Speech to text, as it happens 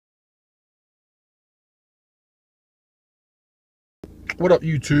What up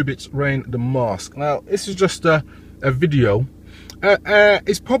YouTube, it's Rain the Mask. Now this is just a video.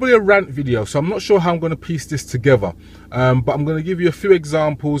 It's probably a rant video, so I'm not sure how I'm going to piece this together, but I'm going to give you a few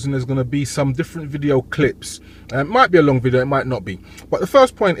examples and there's going to be some different video clips. It might be a long video, it might not be, but the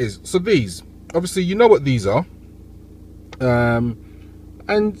first point is, so these, obviously you know what these are,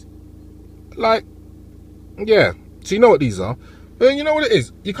 and like, yeah, so you know what these are, but then you know what it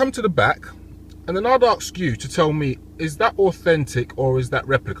is, you come to the back and then I'd ask you to tell me, is that authentic or is that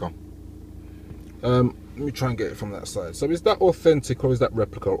replica? Let me try and get it from that side. So is that authentic or is that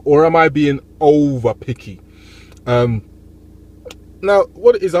replica? Or am I being over picky? Now,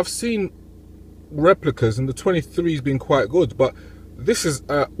 what it is, I've seen replicas and the 23's been quite good, but this is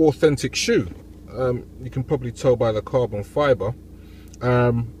an authentic shoe. You can probably tell by the carbon fiber.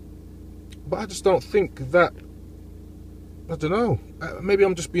 But I just don't think that, I don't know, maybe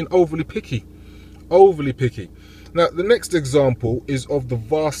I'm just being overly picky. Now the next example is of the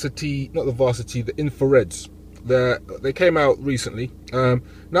Varsity, not the Varsity, the infrareds. They came out recently. Now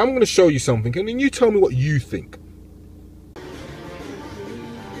I'm going to show you something and then you tell me what you think.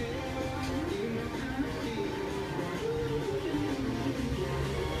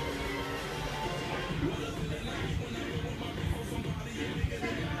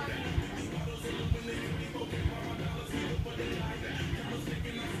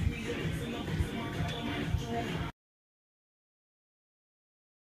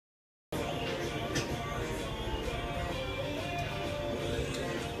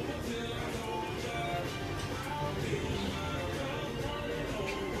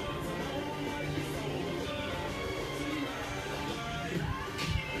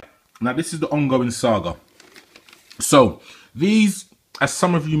 Now this is the ongoing saga. So these, as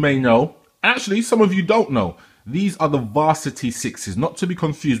some of you may know, actually some of you don't know, these are the Varsity 6s, not to be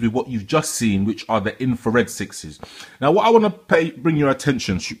confused with what you've just seen, which are the infrared 6s. Now what I want to bring your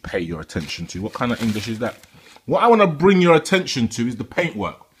attention to, what kind of English is that? What I want to bring your attention to is the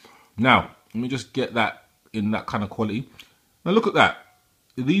paintwork. Now, let me just get that in that kind of quality. Now look at that.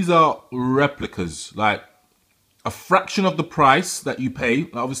 These are replicas, like a fraction of the price that you pay.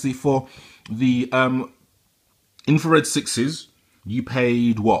 Obviously for the infrared 6s, you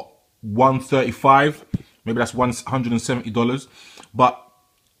paid what, $135, maybe that's $170, but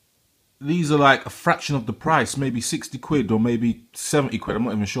these are like a fraction of the price, maybe 60 quid or maybe 70 quid. I'm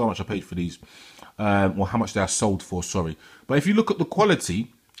not even sure how much I paid for these, or how much they are sold for, sorry. But if you look at the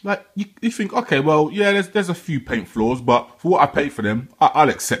quality, like you think, okay, well, yeah, there's a few paint flaws, but for what I paid for them, I'll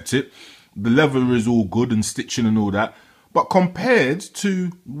accept it. The leather is all good and stitching and all that. But compared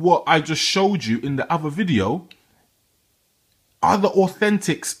to what I just showed you in the other video, are the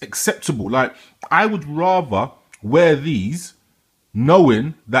authentics acceptable? Like, I would rather wear these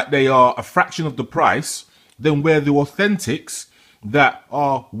knowing that they are a fraction of the price than wear the authentics that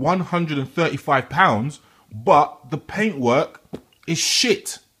are £135, but the paintwork is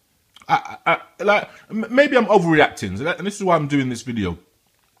shit. Like, maybe I'm overreacting, and this is why I'm doing this video.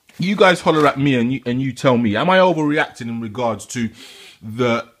 You guys holler at me and you tell me, am I overreacting in regards to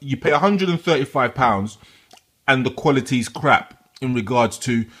you pay £135 and the quality is crap in regards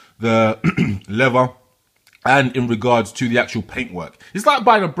to the leather and in regards to the actual paintwork? It's like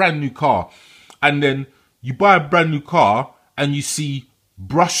buying a brand new car and then you buy a brand new car and you see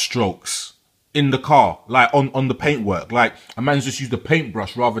brush strokes in the car, like on the paintwork, like a man's just used a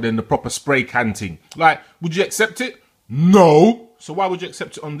paintbrush rather than the proper spray canting. Like, would you accept it? No. So why would you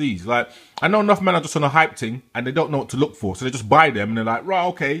accept it on these? Like, I know enough men are just on a hype thing and they don't know what to look for. So they just buy them and they're like, right,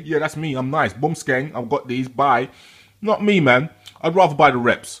 okay, yeah, that's me. I'm nice. Boom, skeng. I've got these. Buy. Not me, man. I'd rather buy the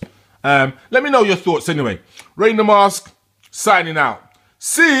reps. Let me know your thoughts anyway. Rain the Mask, signing out.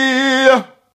 See ya.